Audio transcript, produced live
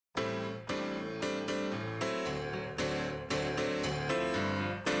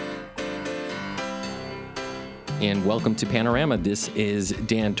and welcome to Panorama. This is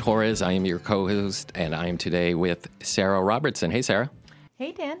Dan Torres. I am your co-host, and I am today with Sarah Robertson. Hey, Sarah.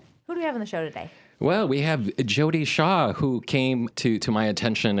 Hey, Dan. Who do we have on the show today? Well, we have Jody Shaw, who came to my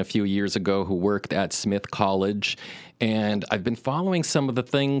attention a few years ago, who worked at Smith College. And I've been following some of the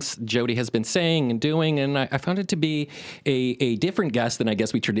things Jody has been saying and doing, and I found it to be a different guest than I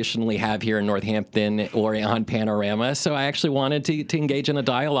guess we traditionally have here in Northampton or on Panorama. So I actually wanted to engage in a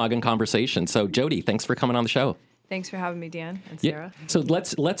dialogue and conversation. So, Jody, thanks for coming on the show. Thanks for having me, Dan and Sarah. Yeah. So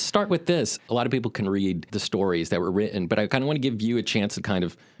let's start with this. A lot of people can read the stories that were written, but I kind of want to give you a chance to kind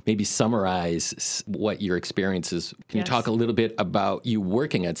of maybe summarize what your experience is. Can you talk a little bit about you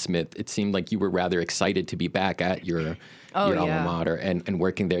working at Smith? It seemed like you were rather excited to be back at your alma mater and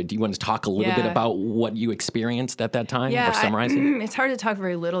working there. Do you want to talk a little bit about what you experienced at that time or summarize it? It's hard to talk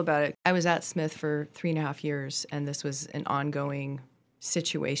very little about it. I was at Smith for 3.5 years, and this was an ongoing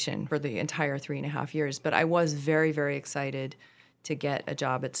situation for the entire 3.5 years. But I was very, very excited to get a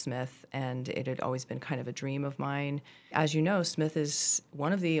job at Smith, and it had always been kind of a dream of mine. As you know, Smith is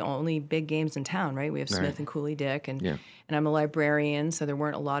one of the only big games in town, right? We have Smith and Cooley Dick, and I'm a librarian, so there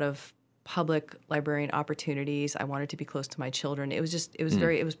weren't a lot of public librarian opportunities. I wanted to be close to my children. It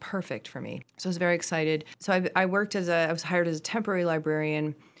was perfect for me. So I was very excited. So I worked I was hired as a temporary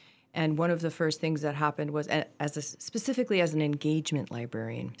librarian. And one of the first things that happened was specifically as an engagement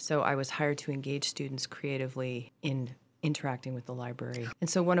librarian. So I was hired to engage students creatively in interacting with the library. And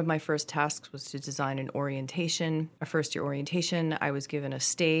so one of my first tasks was to design an orientation, a first-year orientation. I was given a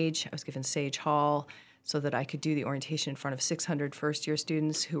stage. I was given Sage Hall so that I could do the orientation in front of 600 first-year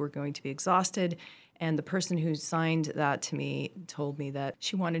students who were going to be exhausted. And the person who signed that to me told me that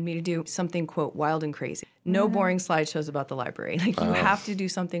she wanted me to do something, quote, wild and crazy. No boring slideshows about the library. Like, you have to do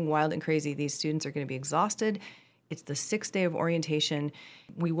something wild and crazy. These students are going to be exhausted. It's the 6th day of orientation.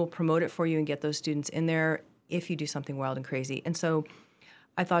 We will promote it for you and get those students in there if you do something wild and crazy. And so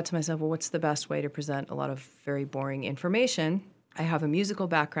I thought to myself, well, what's the best way to present a lot of very boring information? I have a musical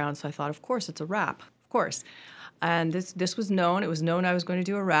background, so I thought, of course, it's a rap. Of course. And this was known. It was known I was going to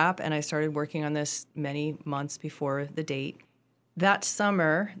do a rap, and I started working on this many months before the date. That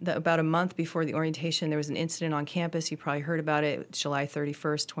summer, about a month before the orientation, there was an incident on campus. You probably heard about it. July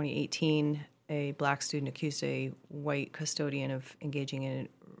 31st, 2018, a black student accused a white custodian of engaging in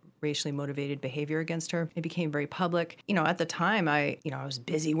racially motivated behavior against her. It became very public. At the time, I was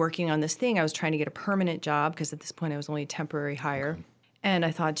busy working on this thing. I was trying to get a permanent job because at this point I was only a temporary hire. Okay. And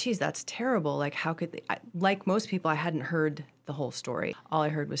I thought, geez, that's terrible. Like, how could they? Like most people, I hadn't heard the whole story. All I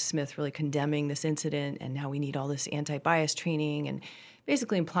heard was Smith really condemning this incident, and now we need all this anti-bias training, and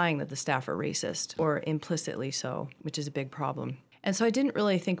basically implying that the staff are racist, or implicitly so, which is a big problem. And so I didn't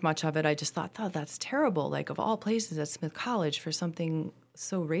really think much of it. I just thought, oh, that's terrible. Like, of all places at Smith College for something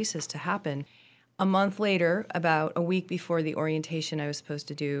so racist to happen. A month later, about a week before the orientation I was supposed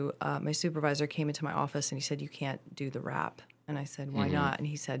to do, my supervisor came into my office and he said, you can't do the rap. And I said, why not? And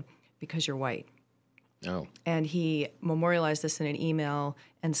he said, because you're white. Oh. And he memorialized this in an email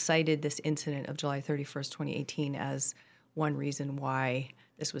and cited this incident of July 31st, 2018 as one reason why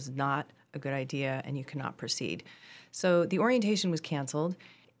this was not a good idea and you cannot proceed. So the orientation was canceled.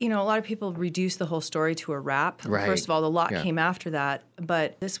 A lot of people reduce the whole story to a rap. Right. First of all, the lot came after that,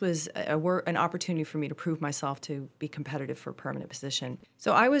 but this was an opportunity for me to prove myself to be competitive for a permanent position.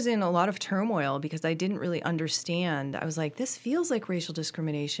 So I was in a lot of turmoil because I didn't really understand. I was like, this feels like racial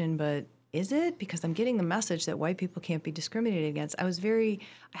discrimination, but is it? Because I'm getting the message that white people can't be discriminated against. I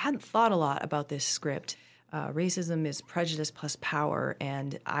hadn't thought a lot about this script. Racism is prejudice plus power,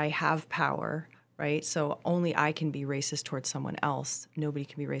 and I have power. Right? So only I can be racist towards someone else. Nobody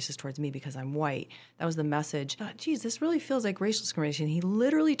can be racist towards me because I'm white. That was the message. I thought, geez, this really feels like racial discrimination. He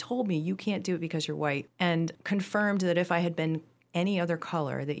literally told me you can't do it because you're white, and confirmed that if I had been any other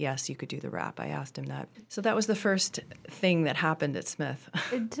color, that yes, you could do the rap. I asked him that. So that was the first thing that happened at Smith.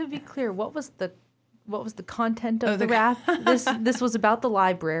 To be clear, what was the content of the rap? This was about the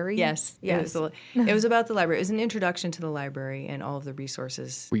library? Yes. It was about the library. It was an introduction to the library and all of the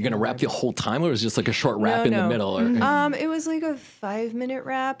resources. Were you going to rap the whole time, or was it just like a short rap in the middle? Or? It was like a 5-minute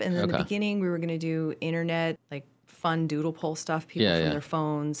rap, and then in the beginning we were going to do internet, like fun doodle poll stuff, people from their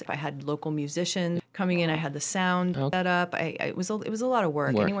phones. I had local musicians coming in. I had the sound set up. It was a lot of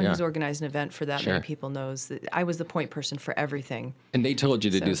work. Anyone who's organized an event for that many people knows that I was the point person for everything. And they told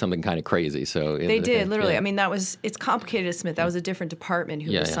you to do something kind of crazy. So they did, literally. I mean, it's complicated at Smith. That was a different department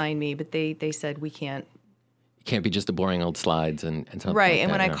who assigned me, but they said, we can't. It can't be just the boring old slides and something right. Like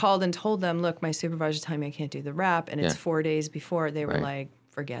and that, when I called and told them, look, my supervisor's telling me I can't do the rap, and it's 4 days before, they were like,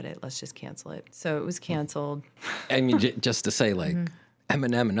 forget it. Let's just cancel it. So it was canceled. I mean, just to say, like,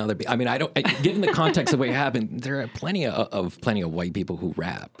 Eminem, another. I mean, given the context of what happened, there are plenty of white people who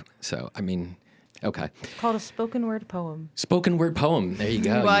rap. So, I mean, okay. It's called a spoken word poem. Spoken word poem. There you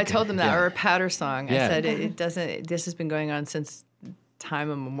go. Well, I told them that, or a patter song. Yeah. I said it doesn't. This has been going on since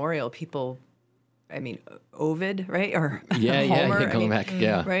time immemorial. People, I mean, Ovid, right? Or Homer. Going back,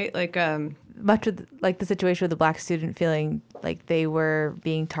 yeah. Right, like Much of like the situation with the black student feeling like they were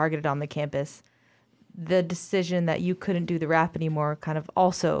being targeted on the campus. The decision that you couldn't do the rap anymore kind of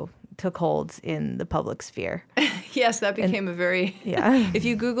also took holds in the public sphere. Yes, that became a very. Yeah. If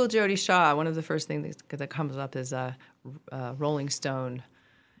you Google Jody Shaw, one of the first things that comes up is Rolling Stone.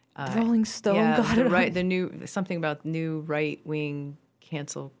 Rolling Stone got it. Right, the new something about new right wing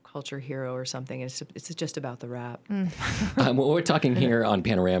cancel culture hero or something. It's just about the rap. Well, we're talking here on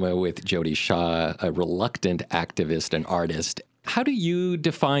Panorama with Jody Shaw, a reluctant activist and artist. How do you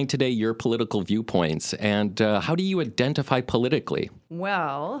define today your political viewpoints, and how do you identify politically?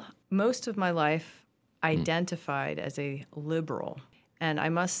 Well, most of my life identified as a liberal. And I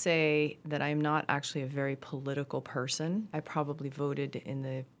must say that I'm not actually a very political person. I probably voted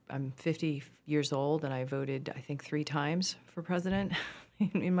I'm 50 years old, and I voted, I think, 3 times for president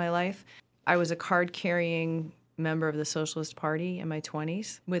in my life. I was a card-carrying member of the Socialist Party in my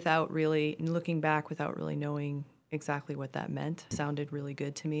 20s without really knowing exactly what that meant. It sounded really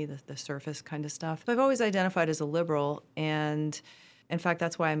good to me, the surface kind of stuff. So I've always identified as a liberal, and in fact,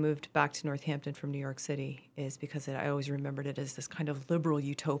 that's why I moved back to Northampton from New York City, is because I always remembered it as this kind of liberal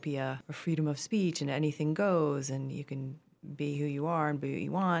utopia of freedom of speech and anything goes, and you can be who you are and be what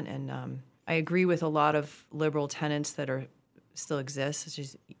you want. And I agree with a lot of liberal tenets that still exist, such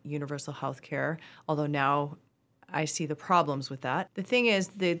as universal health care, although now I see the problems with that. The thing is,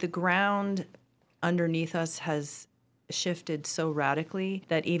 the ground underneath us has shifted so radically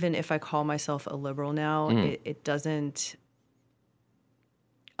that even if I call myself a liberal now, it doesn't.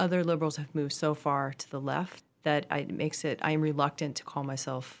 Other liberals have moved so far to the left that I'm reluctant to call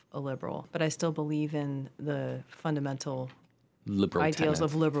myself a liberal, but I still believe in the fundamental Liberal ideals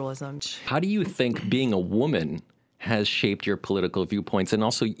tenets of liberalism. How do you think being a woman has shaped your political viewpoints? And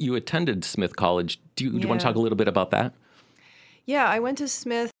also, you attended Smith College. Do you want to talk a little bit about that? Yeah, I went to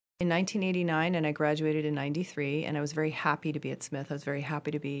Smith in 1989, and I graduated in 93, and I was very happy to be at Smith. I was very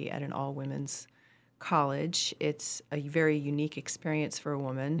happy to be at an all-women's college. It's a very unique experience for a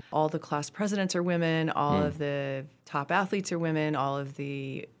woman. All the class presidents are women, all of the top athletes are women, all of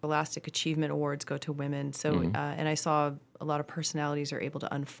the Elastic Achievement Awards go to women. So, and I saw a lot of personalities are able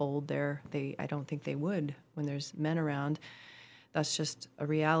to unfold there. I don't think they would when there's men around. That's just a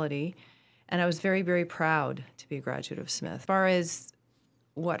reality. And I was very, very proud to be a graduate of Smith. As far as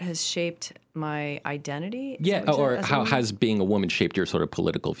what has shaped my identity? Yeah, or how has being a woman shaped your sort of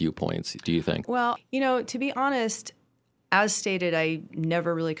political viewpoints, do you think? Well, to be honest, as stated, I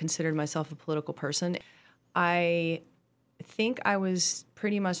never really considered myself a political person. I think I was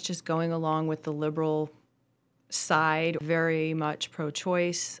pretty much just going along with the liberal side, very much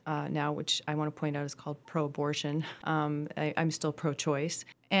pro-choice now, which I want to point out is called pro-abortion. I'm still pro-choice.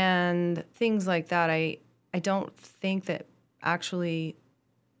 And things like that, I don't think that actually...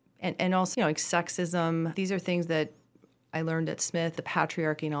 And also, like sexism, these are things that I learned at Smith, the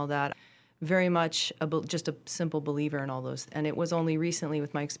patriarchy and all that. Very much just a simple believer in all those. And it was only recently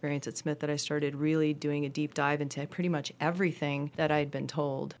with my experience at Smith that I started really doing a deep dive into pretty much everything that I'd been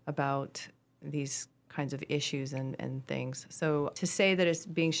told about these kinds of issues and things. So to say that it's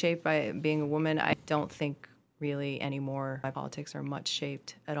being shaped by being a woman, I don't think really anymore. My politics are much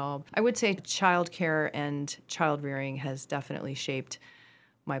shaped at all. I would say childcare and child rearing has definitely shaped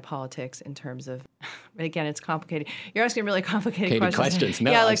my politics in terms of, again, it's complicated. You're asking really complicated questions. No,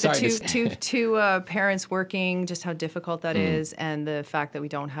 yeah, like I'm the two parents working, just how difficult that is, and the fact that we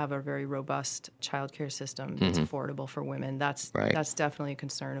don't have a very robust childcare system that's affordable for women. That's definitely a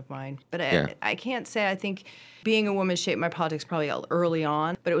concern of mine. But I can't say I think being a woman shaped my politics probably early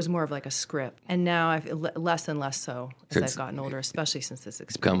on, but it was more of like a script. And now I've less and less so as I've gotten older, especially since this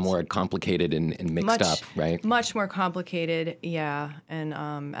experience. It's become more complicated and mixed up, right? Much more complicated, yeah. And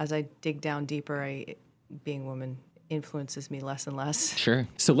as I dig down deeper, being a woman influences me less and less. Sure.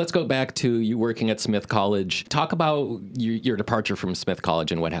 So let's go back to you working at Smith College. Talk about your departure from Smith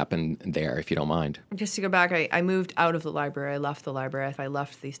College and what happened there, if you don't mind. Just to go back, I moved out of the library. I left the library. I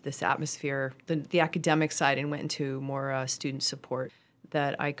left this atmosphere, the academic side, and went into more student support,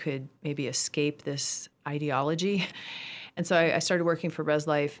 that I could maybe escape this ideology. And so I started working for Res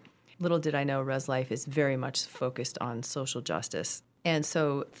Life. Little did I know Res Life is very much focused on social justice. And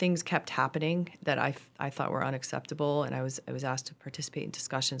so things kept happening that I thought were unacceptable, and I was asked to participate in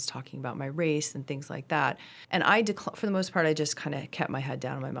discussions talking about my race and things like that. And for the most part, I just kind of kept my head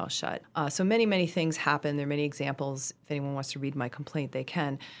down and my mouth shut. So many things happened. There are many examples. If anyone wants to read my complaint, they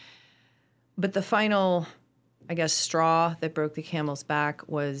can. But the final, I guess, straw that broke the camel's back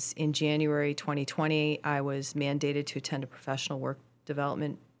was in January 2020. I was mandated to attend a professional work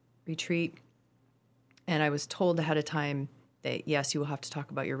development retreat, and I was told ahead of time that, yes, you will have to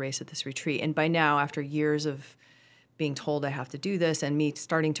talk about your race at this retreat. And by now, after years of being told I have to do this and me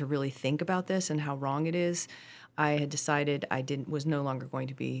starting to really think about this and how wrong it is, I had decided was no longer going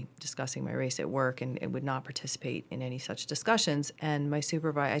to be discussing my race at work and would not participate in any such discussions. And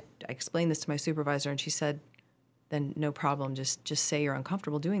I explained this to my supervisor, and she said, then no problem, just say you're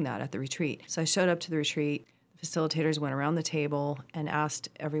uncomfortable doing that at the retreat. So I showed up to the retreat. Facilitators went around the table and asked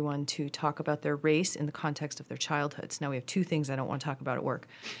everyone to talk about their race in the context of their childhoods. Now we have two things I don't want to talk about at work.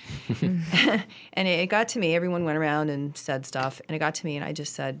 And it got to me. Everyone went around and said stuff. And it got to me, and I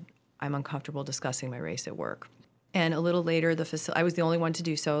just said, I'm uncomfortable discussing my race at work. And a little later, I was the only one to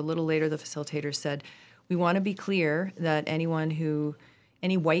do so. A little later, the facilitators said, we want to be clear that any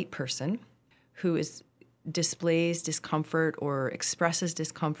white person who displays discomfort or expresses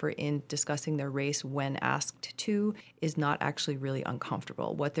discomfort in discussing their race when asked to is not actually really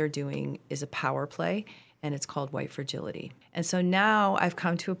uncomfortable. What they're doing is a power play, and it's called white fragility. And so now I've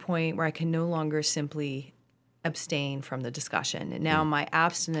come to a point where I can no longer simply abstain from the discussion. And now my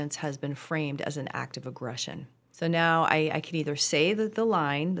abstinence has been framed as an act of aggression. So now I can either say the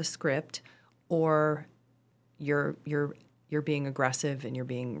line, the script, or you're being aggressive and you're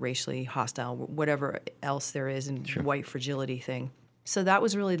being racially hostile, whatever else there is in the white fragility thing. So that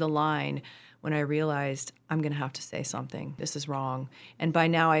was really the line when I realized I'm going to have to say something. This is wrong. And by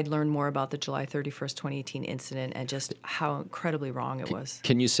now I'd learned more about the July 31st, 2018 incident and just how incredibly wrong it was.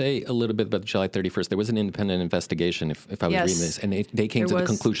 Can you say a little bit about July 31st? There was an independent investigation, if I was reading this, and they came to the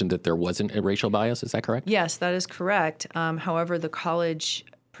conclusion that there wasn't a racial bias. Is that correct? Yes, that is correct. However, the college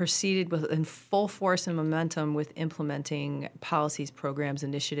proceeded in full force and momentum with implementing policies, programs,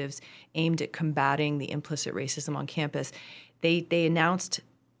 initiatives aimed at combating the implicit racism on campus. They announced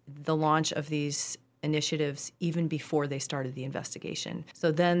the launch of these initiatives even before they started the investigation.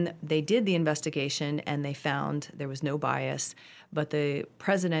 So then they did the investigation and they found there was no bias. But the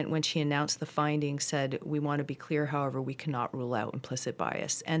president, when she announced the findings, said, we want to be clear, however, we cannot rule out implicit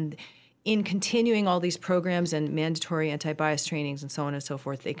bias. And in continuing all these programs and mandatory anti-bias trainings and so on and so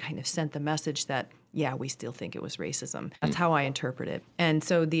forth, they kind of sent the message that, yeah, we still think it was racism. That's how I interpret it. And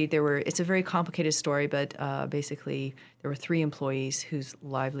so it's a very complicated story, but basically there were 3 employees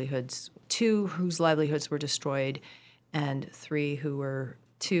two whose livelihoods were destroyed, and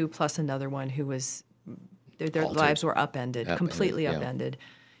 2 plus another one who was, their lives were upended, completely upended.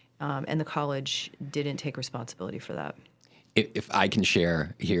 And the college didn't take responsibility for that. If I can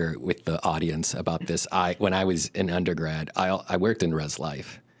share here with the audience about this, when I was an undergrad, I worked in Res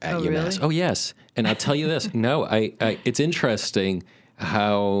Life at UMass. Really? Oh, yes. And I'll tell you this. No, it's interesting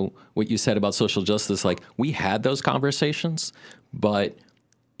how what you said about social justice, like we had those conversations, but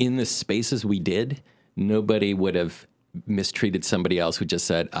in the spaces we did, nobody would have mistreated somebody else who just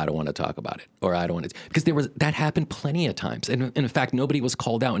said, I don't want to talk about it, or I don't want to, because that happened plenty of times. And in fact, nobody was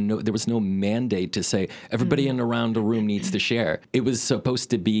called out, and there was no mandate to say everybody in around the room needs to share. It was supposed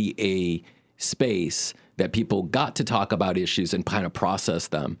to be a space that people got to talk about issues and kind of process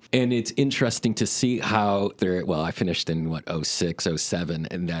them. And it's interesting to see how I finished in 06, 07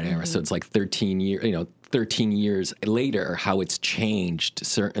 in that era. So it's like 13 years later, how it's changed,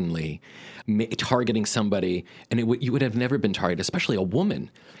 certainly. Targeting somebody, and you would have never been targeted, especially a woman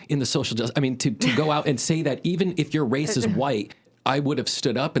in the social justice. I mean, to go out and say that even if your race is white, I would have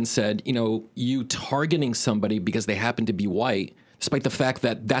stood up and said, you targeting somebody because they happen to be white, despite the fact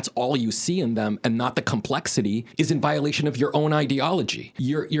that that's all you see in them and not the complexity, is in violation of your own ideology.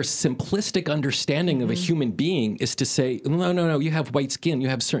 Your simplistic understanding of a human being is to say, no, you have white skin, you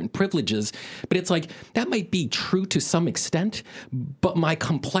have certain privileges. But it's like, that might be true to some extent, but my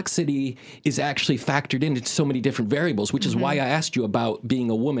complexity is actually factored into so many different variables, which is why I asked you about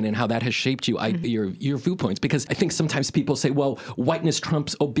being a woman and how that has shaped you, your viewpoints. Because I think sometimes people say, well, whiteness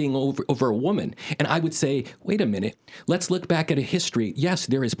trumps being over a woman. And I would say, wait a minute, let's look back at a history. Yes,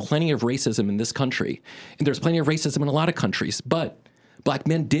 there is plenty of racism in this country, and there's plenty of racism in a lot of countries, but black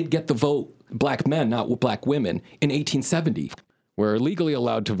men did get the vote, black men, not black women, in 1870. Were legally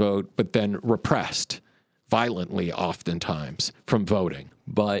allowed to vote, but then repressed violently oftentimes from voting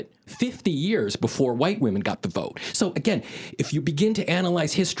but 50 years before white women got the vote. So again, if you begin to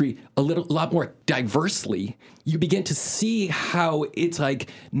analyze history a lot more diversely, you begin to see how it's like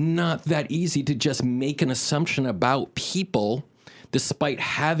not that easy to just make an assumption about people despite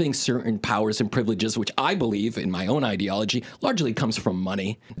having certain powers and privileges, which I believe in my own ideology largely comes from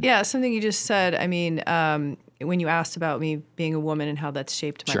money. Yeah, something you just said, I mean, when you asked about me being a woman and how that's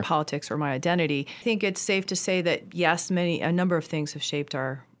shaped my politics or my identity, I think it's safe to say that, yes, a number of things have shaped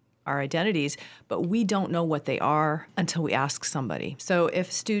our identities, but we don't know what they are until we ask somebody. So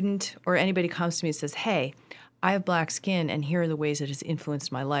if a student or anybody comes to me and says, hey, I have black skin and here are the ways it has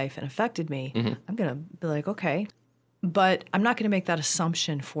influenced my life and affected me, I'm going to be like, okay. But I'm not going to make that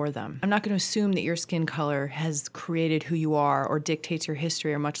assumption for them. I'm not going to assume that your skin color has created who you are or dictates your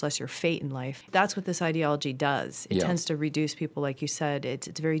history or much less your fate in life. That's what this ideology does. It tends to reduce people, like you said. It's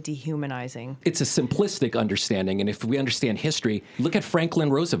very dehumanizing. It's a simplistic understanding. And if we understand history, look at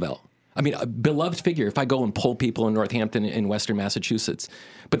Franklin Roosevelt. I mean, a beloved figure if I go and poll people in Northampton in Western Massachusetts.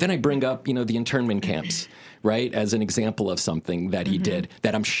 But then I bring up, the internment camps, right, as an example of something that he did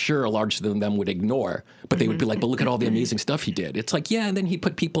that I'm sure a large of them would ignore. But they would be like, but look at all the amazing stuff he did. It's like, yeah, and then he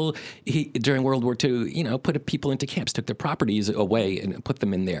put people, during World War II, put people into camps, took their properties away and put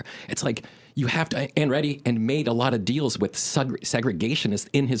them in there. It's like you have to, and made a lot of deals with segregationists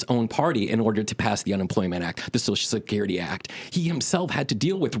in his own party in order to pass the Unemployment Act, the Social Security Act. He himself had to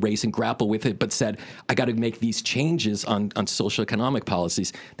deal with race and grapple with it, but said, I got to make these changes on social economic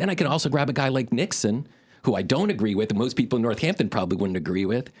policies. Then I can also grab a guy like Nixon, who I don't agree with, and most people in Northampton probably wouldn't agree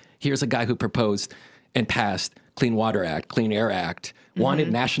with. Here's a guy who proposed and passed Clean Water Act, Clean Air Act,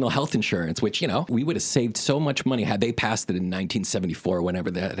 wanted national health insurance, which, we would have saved so much money had they passed it in 1974, whenever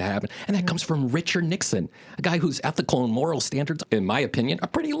that happened. And that comes from Richard Nixon, a guy whose ethical and moral standards, in my opinion, are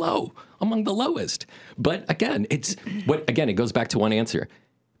pretty low, among the lowest. But again, it goes back to one answer.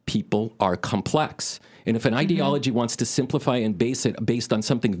 People are complex. And if an ideology wants to simplify and base it based on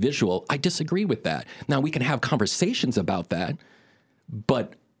something visual, I disagree with that. Now, we can have conversations about that,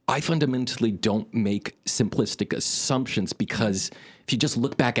 but I fundamentally don't make simplistic assumptions because if you just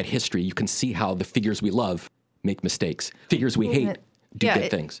look back at history, you can see how the figures we love make mistakes. Figures we hate do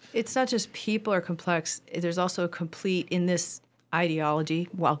good things. It's not just people are complex. There's also a complete, in this ideology,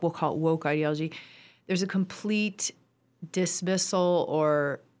 well, we'll call it woke ideology, there's a complete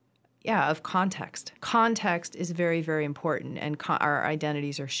dismissal of context. Context is very, very important, and our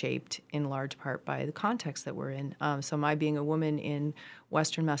identities are shaped in large part by the context that we're in. So my being a woman in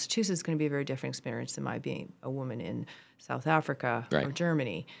Western Massachusetts is going to be a very different experience than my being a woman in South Africa or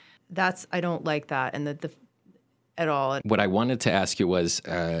Germany. I don't like that, and at all. What I wanted to ask you was,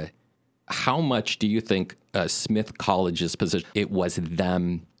 how much do you think Smith College's position, it was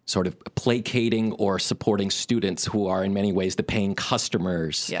them sort of placating or supporting students who are in many ways the paying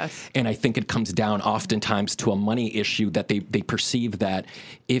customers. Yes. And I think it comes down oftentimes to a money issue that they perceive that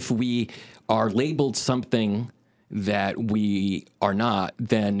if we are labeled something that we are not,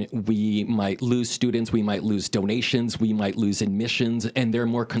 then we might lose students, we might lose donations, we might lose admissions, and they're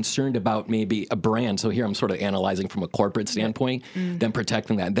more concerned about maybe a brand. So here I'm sort of analyzing from a corporate standpoint than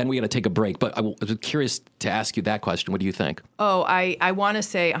protecting that. Then we got to take a break. But I was curious to ask you that question. What do you think? Oh, I want to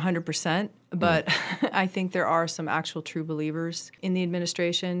say 100%, but I think there are some actual true believers in the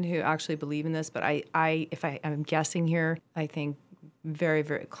administration who actually believe in this. But I'm guessing here, I think very,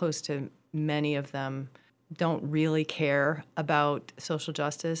 very close to many of them don't really care about social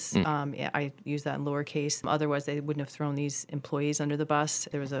justice. I use that in lowercase. Otherwise, they wouldn't have thrown these employees under the bus.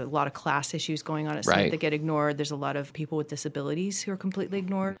 There was a lot of class issues going on at Smith that get ignored. There's a lot of people with disabilities who are completely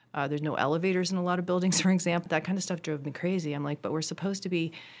ignored. There's no elevators in a lot of buildings, for example. That kind of stuff drove me crazy. I'm like, but we're supposed to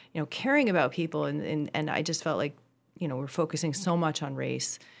be, caring about people. And I just felt like, we're focusing so much on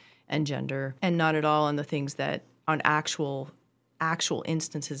race and gender and not at all on the things that, on actual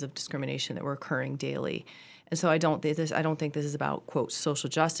instances of discrimination that were occurring daily. And so I don't think this is about, quote, social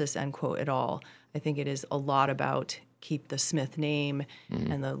justice, end quote, at all. I think it is a lot about keep the Smith name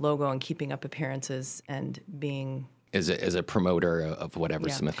and the logo and keeping up appearances and being... As a promoter of whatever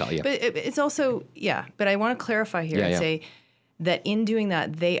Smith College. Yeah. But it's also, but I want to clarify here and say that in doing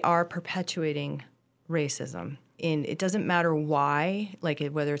that, they are perpetuating racism. It doesn't matter why,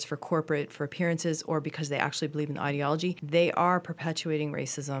 whether it's for corporate, for appearances, or because they actually believe in the ideology, they are perpetuating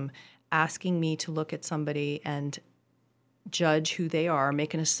racism, asking me to look at somebody and judge who they are,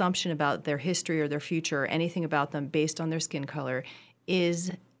 make an assumption about their history or their future or anything about them based on their skin color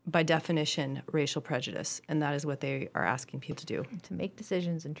is by definition, racial prejudice, and that is what they are asking people to do. To make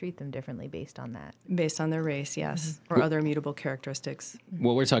decisions and treat them differently based on that. Based on their race, yes, or other immutable characteristics.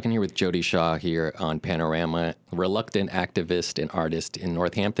 Well, we're talking here with Jodi Shaw here on Panorama, reluctant activist and artist in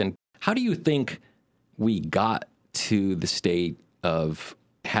Northampton. How do you think we got to the state of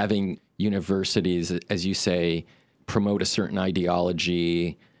having universities, as you say, promote a certain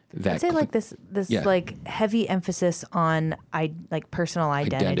ideology that I'd say like this like heavy emphasis on personal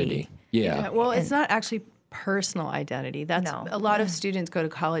identity. Yeah. Well, it's not actually personal identity. That's a lot of students go to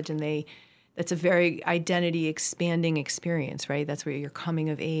college and that's a very identity expanding experience, right? That's where you're coming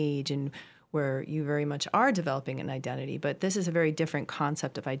of age and where you very much are developing an identity. But this is a very different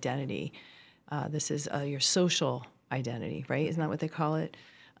concept of identity. This is your social identity, right? Isn't that what they call it?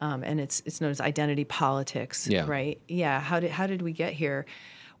 And it's known as identity politics, right? Yeah. How did we get here?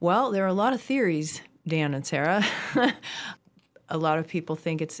 Well, there are a lot of theories, Dan and Sarah. A lot of people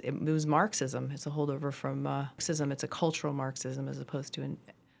think it was Marxism. It's a holdover from Marxism. It's a cultural Marxism as opposed to an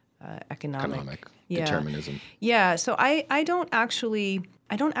economic determinism. Yeah. So I don't actually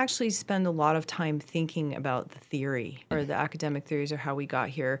spend a lot of time thinking about the theory or the academic theories or how we got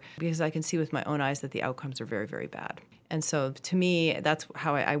here, because I can see with my own eyes that the outcomes are very, very bad. And so to me, that's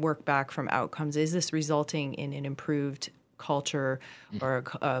how I work back from outcomes. Is this resulting in an improved culture or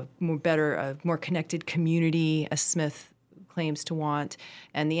a more connected community, as Smith claims to want?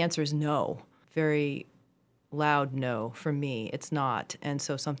 And the answer is no. Very loud no from me. It's not. And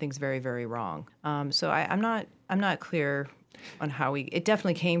so something's very, very wrong. So I'm not clear on how it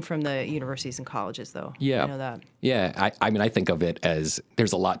definitely came from the universities and colleges, though. Yeah. I know that. Yeah. I mean, I think of it as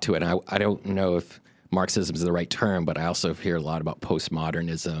there's a lot to it. And I don't know if Marxism is the right term, but I also hear a lot about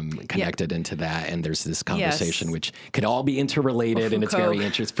postmodernism connected into that. And there's this conversation which could all be interrelated, and it's very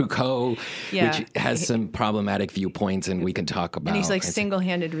interesting. Foucault, which has some problematic viewpoints, and we can talk about. And he's like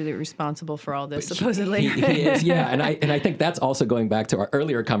single-handedly responsible for all this, supposedly. He is, yeah. And I think that's also going back to our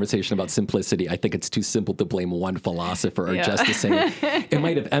earlier conversation about simplicity. I think it's too simple to blame one philosopher or just to say it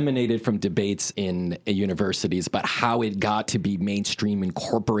might have emanated from debates in universities, but how it got to be mainstream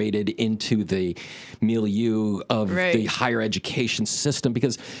incorporated into the milieu of the higher education system.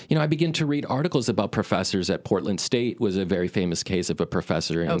 Because, I begin to read articles about professors at Portland State. Was a very famous case of a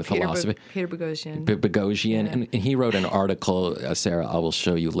professor in the philosophy. Peter Boghossian. Boghossian. And he wrote an article, Sarah, I will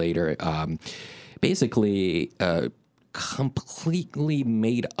show you later, basically completely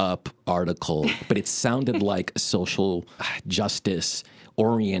made up article, but it sounded like a social justice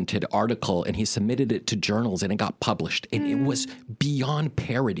oriented article, and he submitted it to journals and it got published, and it was beyond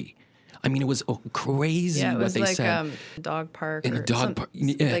parody. I mean, it was crazy what they said. Yeah, it was like dog park. In a dog park.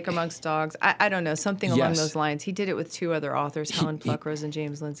 Yeah. Like amongst dogs. I don't know, something along those lines. He did it with two other authors, Helen Pluckrose and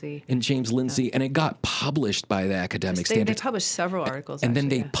James Lindsay. And it got published by the academic standards. They published several articles, and then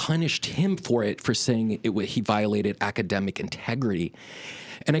they punished him for it, for saying he violated academic integrity.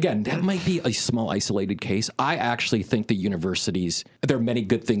 And again, that might be a small isolated case. I actually think the universities, there are many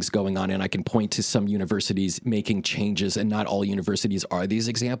good things going on, and I can point to some universities making changes, and not all universities are these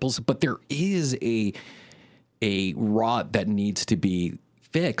examples, but there is a rot that needs to be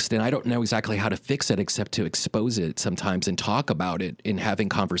fixed, and I don't know exactly how to fix it except to expose it sometimes and talk about it in having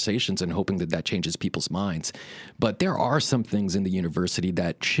conversations and hoping that changes people's minds. But there are some things in the university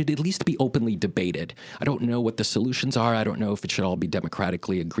that should at least be openly debated. I don't know what the solutions are. I don't know if it should all be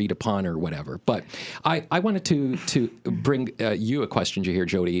democratically agreed upon or whatever. But I wanted to bring you a question here,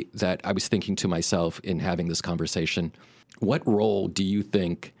 Jodi, that I was thinking to myself in having this conversation. What role do you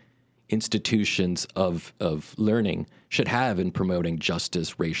think institutions of learning should have in promoting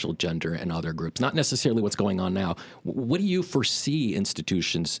justice, racial, gender, and other groups? Not necessarily what's going on now. What do you foresee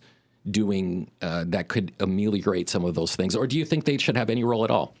institutions doing that could ameliorate some of those things? Or do you think they should have any role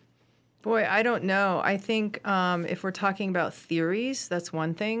at all? Boy, I don't know. I think if we're talking about theories, that's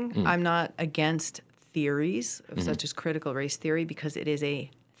one thing. I'm not against theories, such as critical race theory, because it is a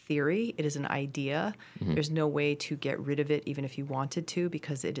theory. It is an idea. There's no way to get rid of it, even if you wanted to,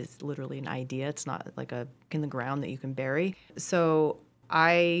 because it is literally an idea. It's not like a in the ground that you can bury. So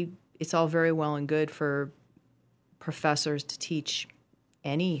it's all very well and good for professors to teach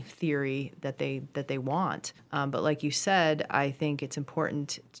any theory that they want. But like you said, I think it's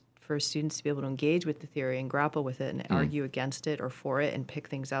important for students to be able to engage with the theory and grapple with it and argue against it or for it and pick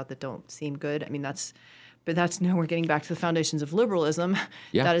things out that don't seem good. I mean, But now we're getting back to the foundations of liberalism.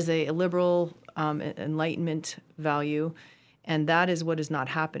 Yeah. That is a liberal Enlightenment value, and that is what is not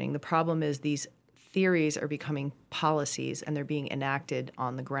happening. The problem is these theories are becoming policies, and they're being enacted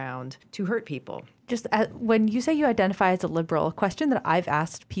on the ground to hurt people. Just when you say you identify as a liberal, a question that I've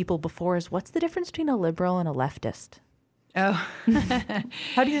asked people before is, what's the difference between a liberal and a leftist? Oh,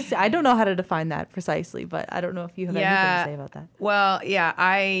 How do you say? I don't know how to define that precisely, but I don't know if you have anything to say about that. Well, yeah,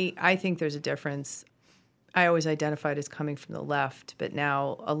 I think there's a difference. I always identified as coming from the left, but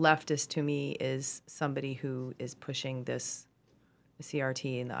now a leftist to me is somebody who is pushing this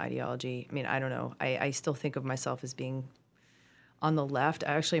CRT and the ideology. I mean, I don't know. I still think of myself as being on the left.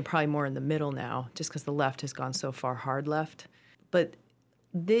 I actually am probably more in the middle now, just because the left has gone so far hard left. But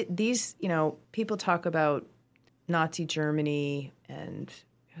these, people talk about Nazi Germany and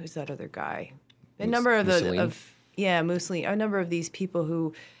who's that other guy? A number of Mussolini? Mussolini. A number of these people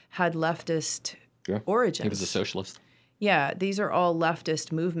who had leftist origins. He was a socialist. Yeah, these are all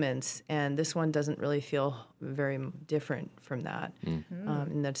leftist movements, and this one doesn't really feel very different from that.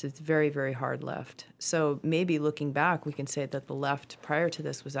 And it's very, very hard left. So maybe looking back, we can say that the left prior to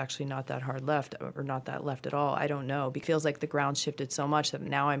this was actually not that hard left, or not that left at all. I don't know. It feels like the ground shifted so much that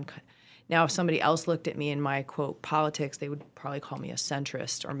now if somebody else looked at me in my, quote, politics, they would probably call me a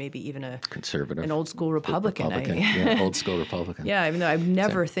centrist or maybe even a Conservative. an old school Republican. Yeah, old school Republican. Yeah, even though I would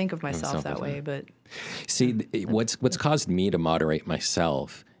never think of myself that way, but... See, what's caused me to moderate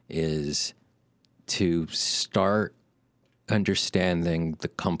myself is to start understanding the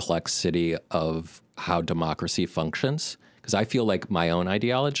complexity of how democracy functions. Because I feel like my own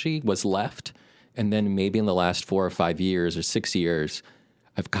ideology was left, and then maybe in the last 4 or 5 years or 6 years,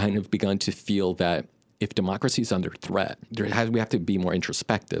 I've kind of begun to feel that if democracy is under threat, we have to be more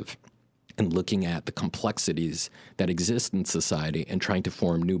introspective and looking at the complexities that exist in society and trying to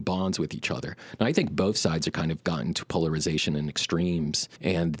form new bonds with each other. Now, I think both sides are kind of gotten to polarization and extremes,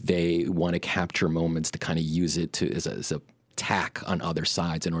 and they want to capture moments to kind of use it as a tack on other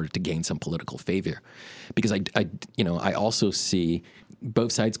sides in order to gain some political favor. Because I also see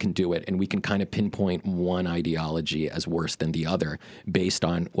both sides can do it, and we can kind of pinpoint one ideology as worse than the other based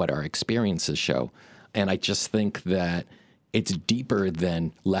on what our experiences show. And I just think that it's deeper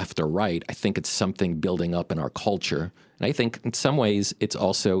than left or right. I think it's something building up in our culture. And I think in some ways it's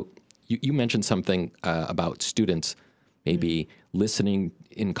also, you mentioned something about students maybe listening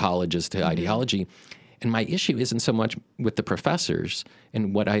in colleges to ideology. And my issue isn't so much with the professors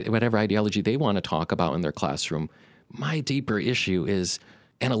and whatever ideology they want to talk about in their classroom. My deeper issue is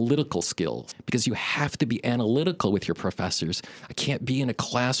analytical skills, because you have to be analytical with your professors. I can't be in a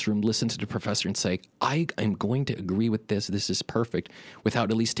classroom, listen to the professor and say, I am going to agree with this, this is perfect,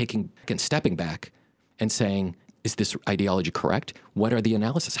 without at least stepping back and saying, is this ideology correct? What are the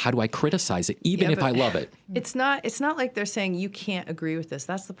analysis? How do I criticize it, even if I love it? It's not like they're saying you can't agree with this.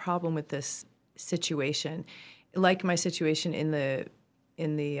 That's the problem with this situation. Like my situation in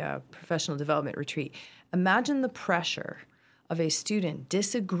the professional development retreat. Imagine the pressure of a student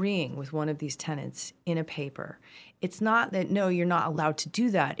disagreeing with one of these tenets in a paper. It's not that, no, you're not allowed to do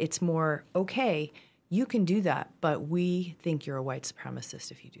that. It's more, okay, you can do that, but we think you're a white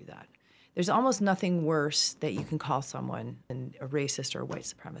supremacist if you do that. There's almost nothing worse that you can call someone than a racist or a white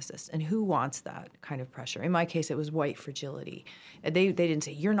supremacist. And who wants that kind of pressure? In my case, it was white fragility. They didn't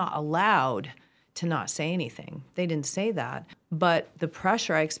say, you're not allowed to not say anything. They didn't say that. But the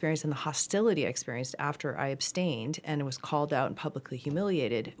pressure I experienced and the hostility I experienced after I abstained and was called out and publicly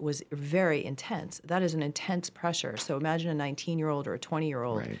humiliated was very intense. That is an intense pressure. So imagine a 19-year-old or a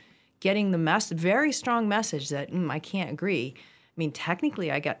 20-year-old getting the very strong message that I can't agree. I mean,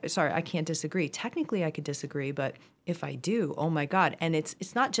 technically, I can't disagree. Technically, I could disagree, but if I do, oh my God. And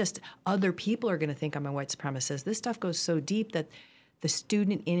it's not just other people are going to think I'm a white supremacist. This stuff goes so deep that the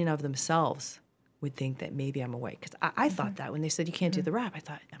student in and of themselves would think that maybe I'm a white. Because I thought that when they said you can't do the rap, I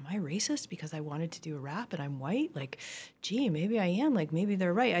thought, am I racist because I wanted to do a rap and I'm white? Like, gee, maybe I am. Like, maybe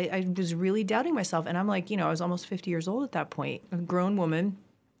they're right. I was really doubting myself. And I'm like, I was almost 50 years old at that point, a grown woman,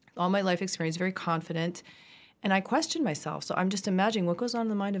 all my life experience, very confident. And I questioned myself. So I'm just imagining what goes on in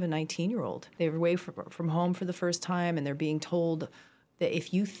the mind of a 19-year-old. They're away from home for the first time, and they're being told that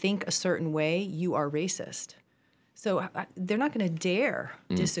if you think a certain way, you are racist. So they're not going to dare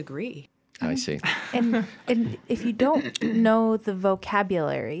disagree. I see. And if you don't know the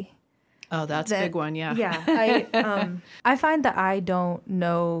vocabulary. Oh, that's a big one, yeah. Yeah. I find that I don't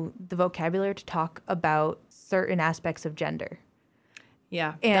know the vocabulary to talk about certain aspects of gender.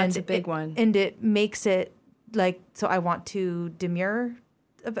 Yeah, and that's a big one. And it makes it so I want to demur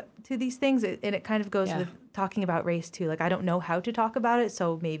to these things. And it kind of goes with talking about race too. Like, I don't know how to talk about it,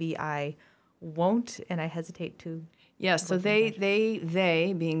 so maybe I won't, and I hesitate to. Yeah, so they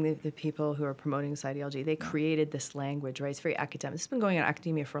being the people who are promoting this ideology, they created this language, right? It's very academic. This has been going on in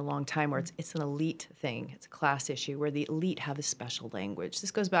academia for a long time, where it's an elite thing. It's a class issue where the elite have a special language. This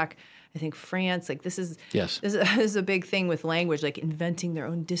goes back, I think, France. Like this is a big thing with language, like inventing their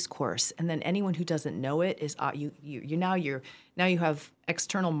own discourse, and then anyone who doesn't know it is now you have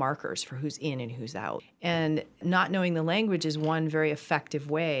external markers for who's in and who's out. And not knowing the language is one very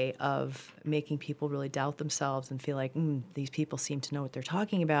effective way of making people really doubt themselves and feel like, these people seem to know what they're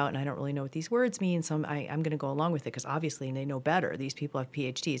talking about, and I don't really know what these words mean, so I'm going to go along with it because obviously they know better. These people have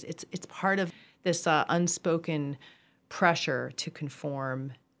PhDs. It's part of this unspoken pressure to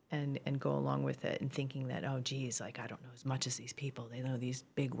conform and go along with it, and thinking that, oh, geez, like I don't know as much as these people. They know these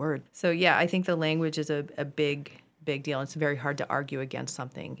big words. So yeah, I think the language is a big deal. It's very hard to argue against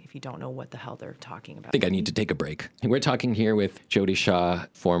something if you don't know what the hell they're talking about. I think I need to take a break. We're talking here with Jodi Shaw,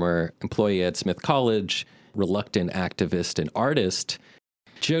 former employee at Smith College, reluctant activist and artist.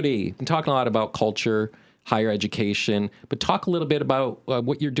 Jodi, I'm talking a lot about culture, higher education, but talk a little bit about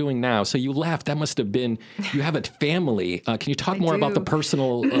what you're doing now. So you left. That must have been, you have a family. Can you talk more about the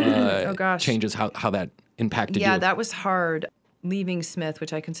personal changes, how that impacted you? Yeah, that was hard. Leaving Smith,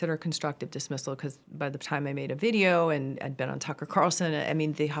 which I consider constructive dismissal, because by the time I made a video and I'd been on Tucker Carlson, I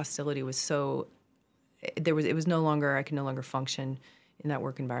mean, the hostility was so, I could no longer function in that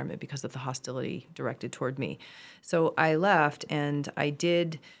work environment because of the hostility directed toward me. So I left, and I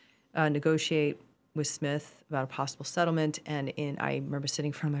did negotiate with Smith about a possible settlement. And I remember sitting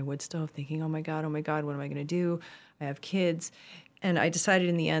in front of my wood stove thinking, oh my God, what am I going to do? I have kids. And I decided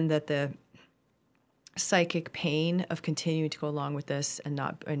in the end that the psychic pain of continuing to go along with this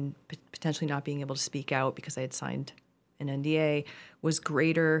and potentially not being able to speak out because I had signed an NDA was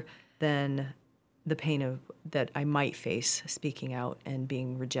greater than the pain that I might face speaking out and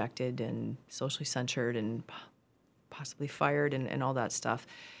being rejected and socially censured and possibly fired and all that stuff.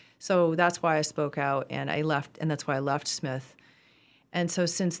 So that's why I spoke out, and I left, and that's why I left Smith. And so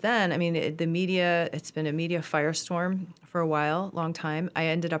since then, I mean, the media, it's been a media firestorm for a while, long time. I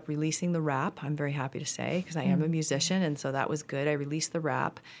ended up releasing the rap, I'm very happy to say, because I am a musician, and so that was good. I released the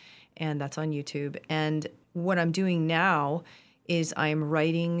rap, and that's on YouTube. And what I'm doing now is I'm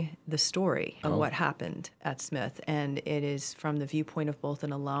writing the story of what happened at Smith, and it is from the viewpoint of both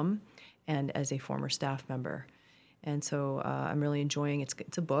an alum and as a former staff member. And so I'm really enjoying it.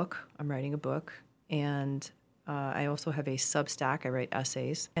 It's a book. I'm writing a book, and I also have a Substack. I write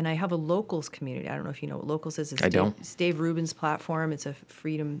essays. And I have a Locals community. I don't know if you know what Locals is. I don't. It's Dave Rubin's platform. It's a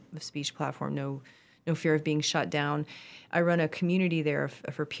freedom of speech platform, no fear of being shut down. I run a community there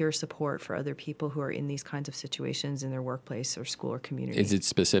for peer support for other people who are in these kinds of situations in their workplace or school or community. Is it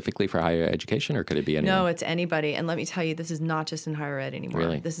specifically for higher education, or could it be anyone? No, it's anybody. And let me tell you, this is not just in higher ed anymore.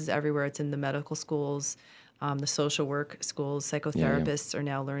 Really? This is everywhere. It's in the medical schools. The social work schools, psychotherapists are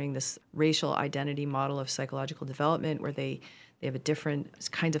now learning this racial identity model of psychological development where they have a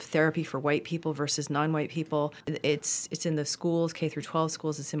different kinds of therapy for white people versus non-white people. It's in the schools, K through 12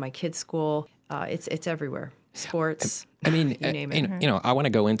 schools. It's in my kids' school. It's everywhere. Sports. I mean, you name it. You know, I want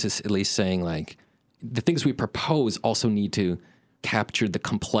to go into at least saying like the things we propose also need to capture the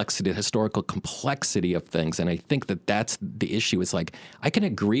complexity, the historical complexity of things. And I think that that's the issue. Is like, I can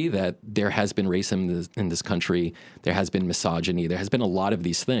agree that there has been racism in this country. There has been misogyny. There has been a lot of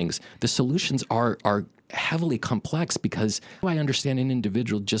these things. The solutions are heavily complex because I understand an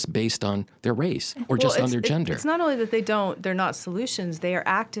individual just based on their race or just on their gender. It's not only that they're not solutions, they are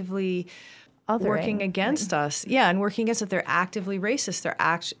actively working against us. Yeah, and working against us. They're actively racist. They're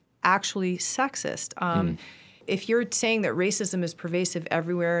actually sexist. If you're saying that racism is pervasive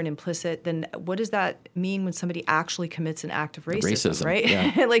everywhere and implicit, then what does that mean when somebody actually commits an act of racism. Right?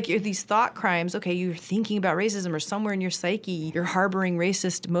 Yeah. Like these thought crimes, okay, you're thinking about racism or somewhere in your psyche, you're harboring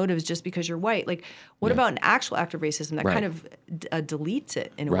racist motives just because you're white. Like, what about an actual act of racism that kind of deletes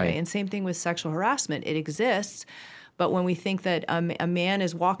it in a way? And same thing with sexual harassment. It exists. But when we think that a man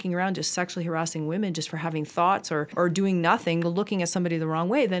is walking around just sexually harassing women just for having thoughts or doing nothing, looking at somebody the wrong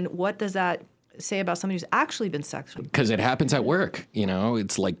way, then what does that say about somebody who's actually been sexually? Because it happens at work, you know,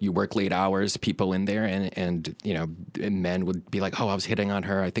 it's like you work late hours, people in there, and you know, men would be like, oh, I was hitting on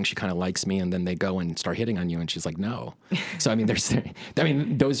her, I think she kind of likes me, and then they go and start hitting on you, and she's like, no. So I mean,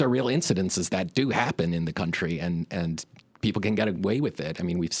 those are real incidences that do happen in the country, and people can get away with it. I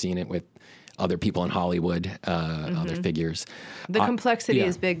mean, we've seen it with other people in Hollywood, other figures. The complexity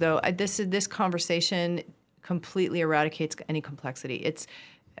is big, though. This conversation completely eradicates any complexity. It's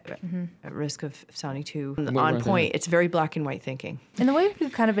at risk of sounding too on point. It's very black and white thinking. And the way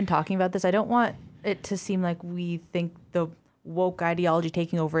we've kind of been talking about this, I don't want it to seem like we think the woke ideology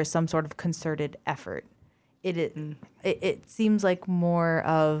taking over is some sort of concerted effort. it seems like more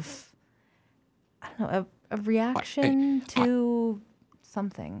of, I don't know, a reaction to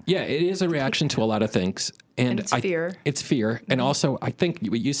something. Yeah, it is a reaction to a lot of things. And it's fear. It's fear. And also, I think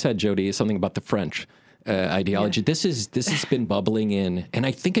what you said, Jody, is something about the French ideology. Yeah. This has been bubbling in, and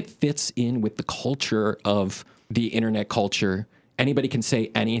I think it fits in with the culture of the internet culture. Anybody can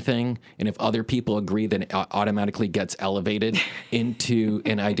say anything, and if other people agree, then it automatically gets elevated into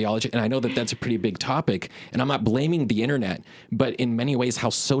an ideology. And I know that that's a pretty big topic, and I'm not blaming the internet, but in many ways, how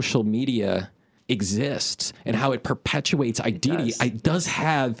social media exists and how it perpetuates identity. It does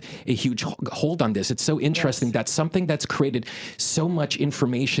have a huge hold on this. It's so interesting that something that's created so much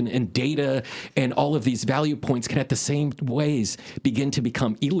information and data and all of these value points can at the same ways begin to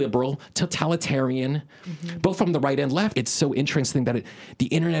become illiberal, totalitarian, both from the right and left. It's so interesting that the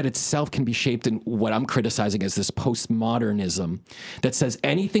internet itself can be shaped in what I'm criticizing as this postmodernism that says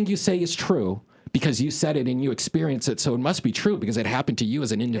anything you say is true because you said it and you experience it, so it must be true because it happened to you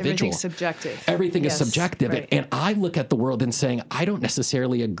as an individual. Everything's subjective. Everything is subjective. Right. And I look at the world and saying, I don't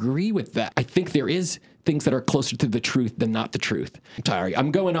necessarily agree with that. I think there is things that are closer to the truth than not the truth. Sorry,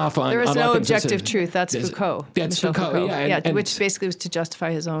 I'm going off on... There is on no all things. objective truth. That's Foucault. That's Foucault, yeah. And, which basically was to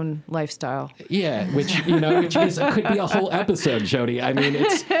justify his own lifestyle. Yeah, which could be a whole episode, Jody. I mean,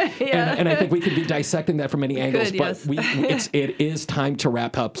 it's... and I think we could be dissecting that from many angles, but it is time to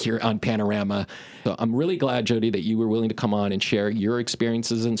wrap up here on Panorama. So I'm really glad, Jody, that you were willing to come on and share your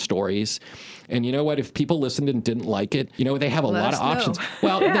experiences and stories. And you know what? If people listened and didn't like it, they have a lot of options.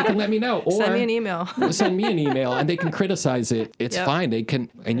 Well, they can let me know. Or send me an email. Send me an email, and they can criticize it. It's fine. They can,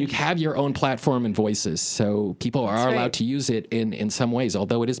 and you have your own platform and voices. So people are allowed to use it in some ways,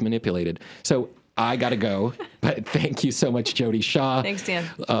 although it is manipulated. So I got to go, but thank you so much, Jody Shaw. Thanks, Dan.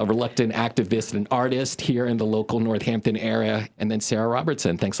 Reluctant activist and artist here in the local Northampton area. And then Sarah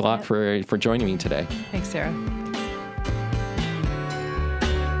Robertson. Thanks a lot for joining me today. Thanks, Sarah.